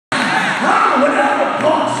Whatever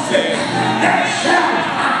God said, that shall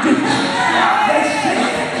I do. They said,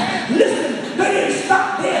 listen, they didn't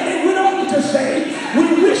stop there. They went on to say,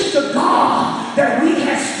 we wish to God that we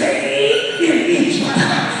had stayed in Egypt.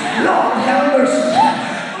 Lord have mercy.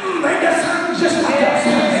 Ain't that sound just like us?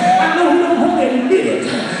 I know we don't want to admit it,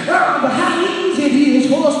 but how easy it is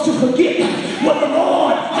for us to forget what the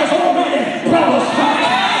Lord has already brought us from.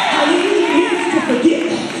 How easy it is to forget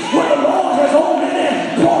what the Lord has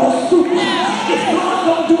already brought us through. If God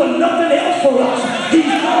don't do nothing else for us, He's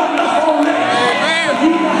done enough already. But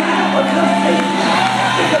we will have enough faith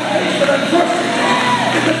in the face of adversity,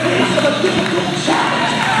 in the face of a difficult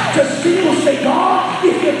challenge, to still say, God,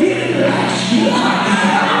 if you did it last year,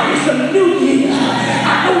 it's a new year.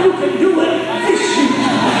 I know you can do it this year.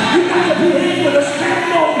 You got to be able to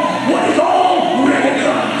stand on what is already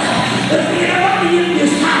done. If anybody in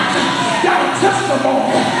this house got a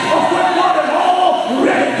testimony of what God has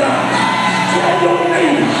already done,